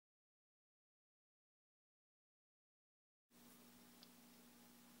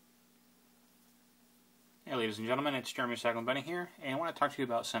Hey ladies and gentlemen, it's Jeremy Benny here, and I want to talk to you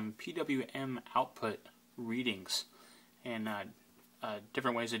about some PWM output readings and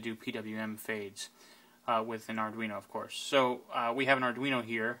different ways to do PWM fades with an Arduino, of course. So we have an Arduino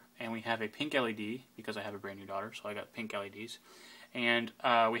here, and we have a pink LED, because I have a brand new daughter, so I got pink LEDs. And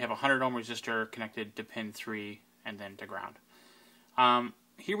we have a 100 ohm resistor connected to pin 3 and then to ground.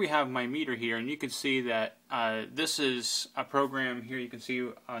 Here we have my meter here, and you can see that this is a program here. You can see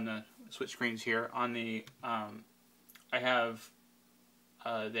on the switch screens here on the I have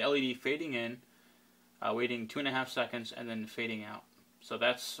the LED fading in, waiting 2.5 seconds, and then fading out. So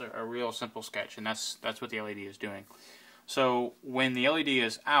that's a real simple sketch, and that's what the LED is doing. So when the LED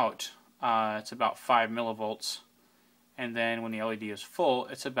is out, it's about 5 millivolts, and then when the LED is full,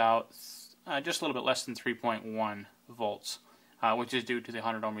 it's about just a little bit less than 3.1 volts, which is due to the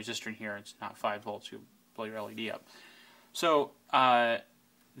 100 ohm resistor in here. It's not 5 volts. You blow your LED up. So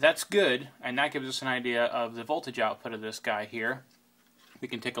that's good, and that gives us an idea of the voltage output of this guy here. We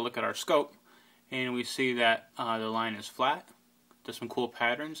can take a look at our scope, and we see that the line is flat, does some cool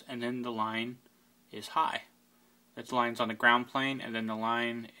patterns, and then the line is high. That line's on the ground plane, and then the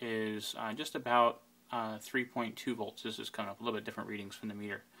line is just about 3.2 volts. This is coming up a little bit different readings from the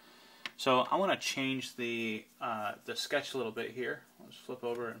meter. So I want to change the sketch a little bit here. Let's flip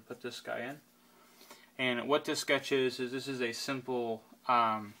over and put this guy in. And what this sketch is this is a simple,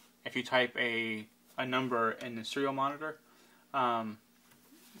 if you type a number in the serial monitor,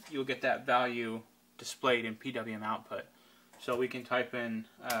 you'll get that value displayed in PWM output. So we can type in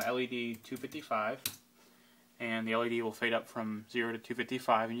LED 255, and the LED will fade up from 0 to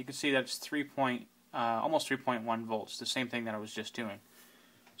 255, and you can see that's almost 3.1 volts, the same thing that I was just doing.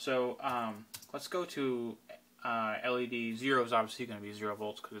 So let's go to LED 0 is obviously going to be 0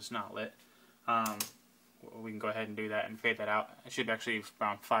 volts because it's not lit. We can go ahead and do that and fade that out. It should actually be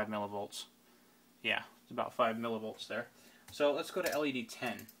around 5 millivolts. Yeah, it's about 5 millivolts there. So let's go to LED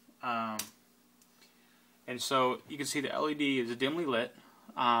 10. And so you can see the LED is dimly lit,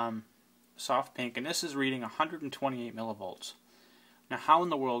 soft pink, and this is reading 128 millivolts. Now, how in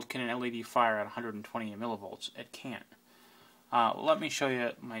the world can an LED fire at 128 millivolts? It can't. Let me show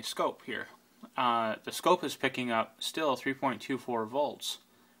you my scope here. The scope is picking up still 3.24 volts,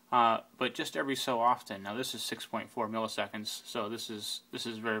 but just every so often. Now this is 6.4 milliseconds, so this is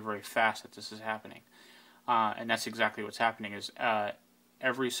very, very fast that this is happening, and that's exactly what's happening. Is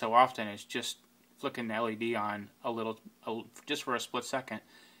every so often it's just flicking the LED on just for a split second,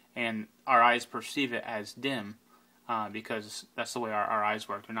 and our eyes perceive it as dim because that's the way our eyes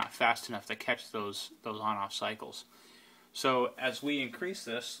work. They're not fast enough to catch those on-off cycles. So as we increase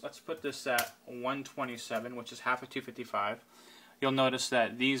this, let's put this at 127, which is half of 255. You'll notice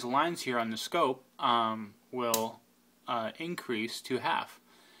that these lines here on the scope will increase to half,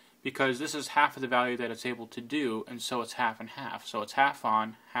 because this is half of the value that it's able to do, and so it's half and half. So it's half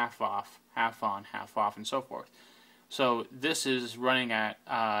on, half off, half on, half off, and so forth. So this is running at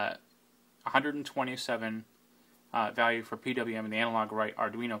 127 value for PWM in the analog write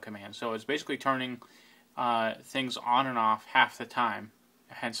Arduino command. So it's basically turning things on and off half the time,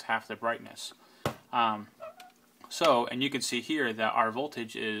 hence half the brightness. And you can see here that our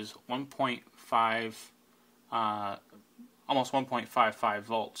voltage is 1.5, almost 1.55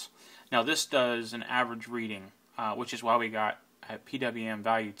 volts. Now this does an average reading, which is why we got at PWM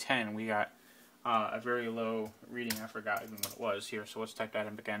value 10, we got a very low reading. I forgot even what it was here, so let's type that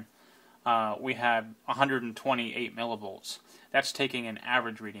in again. We had 128 millivolts. That's taking an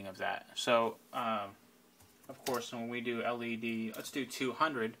average reading of that. So of course, when we do LED, let's do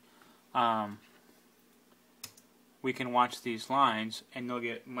 200, we can watch these lines, and they'll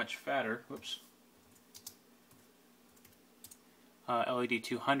get much fatter. Whoops. LED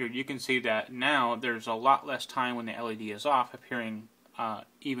 200, you can see that now there's a lot less time when the LED is off, appearing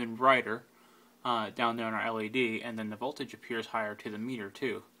even brighter down there on our LED, and then the voltage appears higher to the meter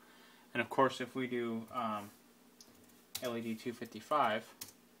too. And of course, if we do LED 255,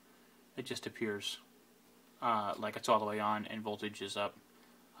 it just appears like it's all the way on and voltage is up.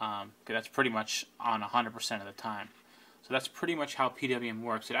 That's pretty much on 100% of the time. So that's pretty much how PWM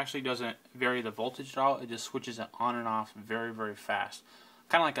works. It actually doesn't vary the voltage at all. It just switches it on and off very, very fast.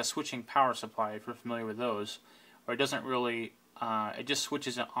 Kind of like a switching power supply, if you're familiar with those. Or it doesn't really, it just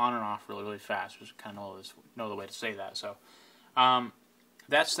switches it on and off really, really fast, which kind of know the way to say that. So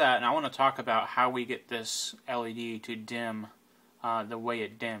that's that. And I want to talk about how we get this LED to dim the way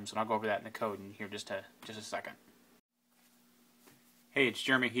it dims, and I'll go over that in the code in here just a second. Hey, it's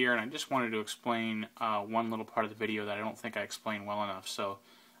Jeremy here, and I just wanted to explain one little part of the video that I don't think I explained well enough. So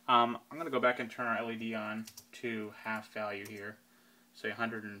I'm going to go back and turn our LED on to half value here, say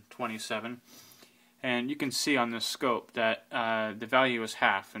 127, And you can see on this scope that the value is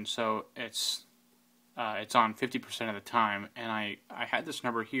half, and so it's on 50% of the time. And I had this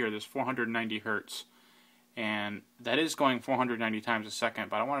number here, this 490 hertz, and that is going 490 times a second,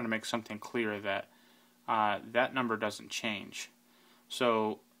 but I wanted to make something clear that that number doesn't change.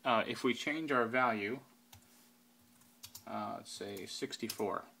 So if we change our value, let's say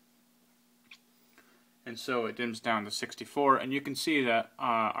 64, and so it dims down to 64, and you can see that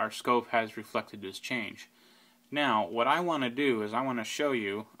our scope has reflected this change. Now what I want to do is I want to show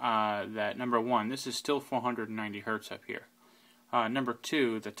you that number one, this is still 490 hertz up here. Number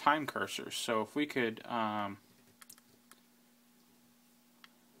two, the time cursors. So if we could, yeah,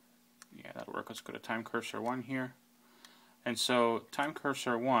 that'll work. Let's go to time cursor 1 here. And so time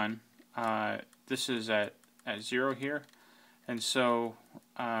cursor 1, this is at 0 here. And so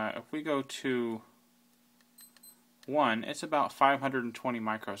if we go to 1, it's about 520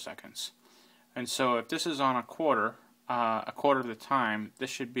 microseconds. And so if this is on a quarter of the time, this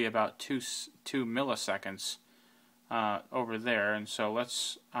should be about 2 milliseconds over there. And so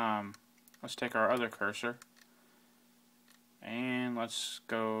let's take our other cursor and let's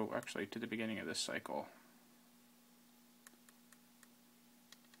go actually to the beginning of this cycle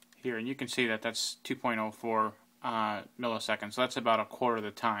here, and you can see that that's 2.04 milliseconds. So that's about a quarter of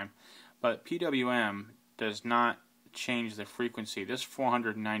the time. But PWM does not change the frequency. This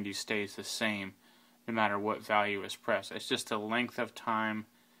 490 stays the same no matter what value is pressed. It's just the length of time,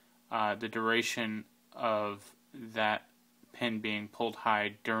 the duration of that pin being pulled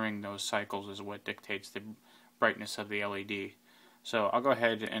high during those cycles is what dictates the brightness of the LED. So I'll go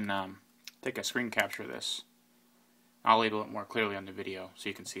ahead and take a screen capture of this. I'll label it more clearly on the video so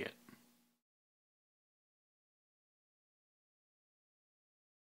you can see it.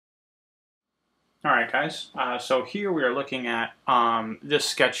 Alright guys, so here we are looking at this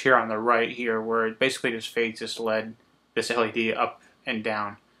sketch here on the right here, where it basically just fades this LED up and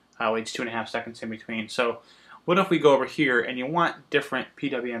down, waits 2.5 seconds in between. So what if we go over here and you want different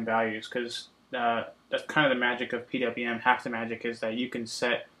PWM values, because that's kind of the magic of PWM. Half the magic is that you can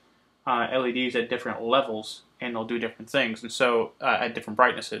set LEDs at different levels and they'll do different things, and so at different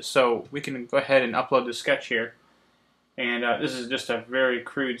brightnesses. So we can go ahead and upload the sketch here. And this is just a very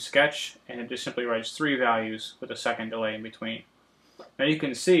crude sketch, and it just simply writes 3 values with a second delay in between. Now you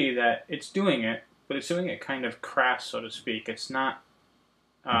can see that it's doing it, but it's doing it kind of crass, so to speak. It's not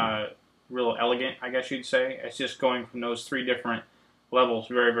real elegant, I guess you'd say. It's just going from those 3 different levels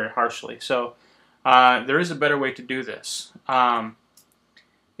very, very harshly. So there is a better way to do this.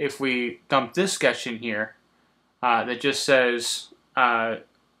 If we dump this sketch in here, that just says, go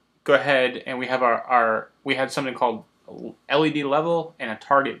ahead, and we have we had something called LED level and a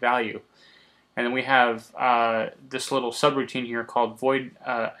target value, and then we have this little subroutine here called void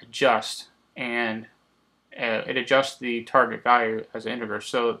adjust, and it adjusts the target value as an integer.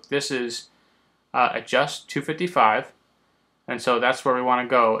 So this is adjust 255, and so that's where we want to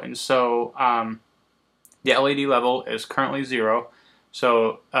go. And so the LED level is currently 0.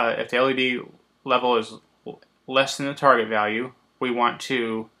 So if the LED level is less than the target value, we want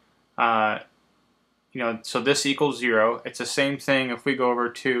to so this equals 0. It's the same thing if we go over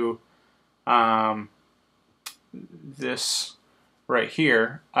to this right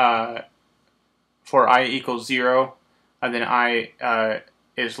here, for I equals 0, and then I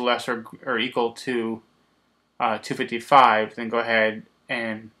is less or equal to 255, then go ahead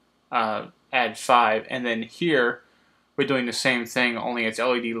and add 5. And then here we're doing the same thing, only it's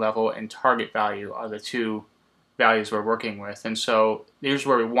LED level and target value are the 2 values we're working with. And so here's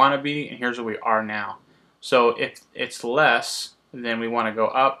where we want to be, and here's where we are now. So if it's less, then we want to go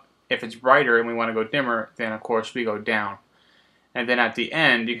up. If it's brighter and we want to go dimmer, then of course we go down. And then at the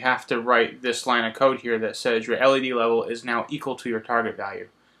end, you have to write this line of code here that says your LED level is now equal to your target value.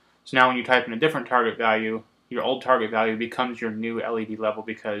 So now when you type in a different target value, your old target value becomes your new LED level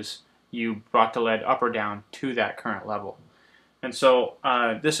because you brought the LED up or down to that current level. And so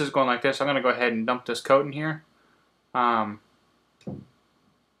this is going like this. I'm going to go ahead and dump this code in here. And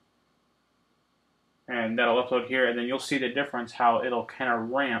that'll upload here, and then you'll see the difference, how it'll kind of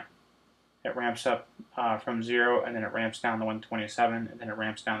ramp. It ramps up from 0, and then it ramps down to 127, and then it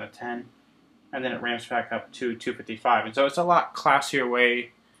ramps down to 10, and then it ramps back up to 255. And so it's a lot classier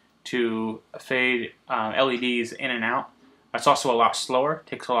way to fade LEDs in and out. It's also a lot slower,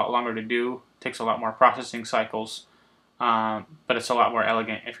 takes a lot longer to do, takes a lot more processing cycles, but it's a lot more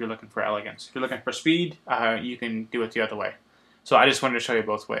elegant if you're looking for elegance. If you're looking for speed, you can do it the other way. So I just wanted to show you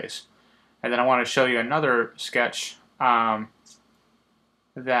both ways. And then I want to show you another sketch that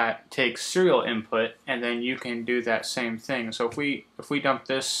takes serial input, and then you can do that same thing. So if we dump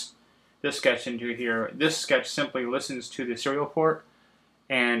this this sketch into here. This sketch simply listens to the serial port,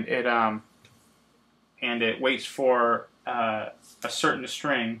 and it waits for a certain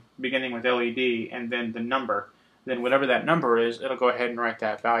string beginning with LED and then the number. Then whatever that number is, it'll go ahead and write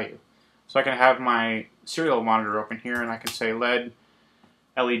that value. So I can have my serial monitor open here, and I can say LED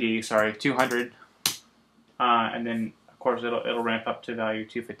 200, and then of course it'll ramp up to value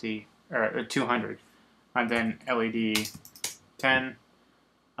 250 or 200, and then LED 10.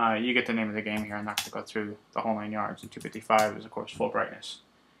 You get the name of the game here. I'm not going to go through the whole 9 yards. And 255 is of course full brightness.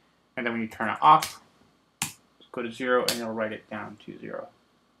 And then when you turn it off, go to 0, and it'll write it down to 0.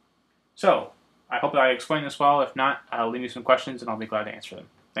 So I hope that I explained this well. If not, leave me some questions, and I'll be glad to answer them.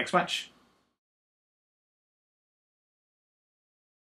 Thanks much.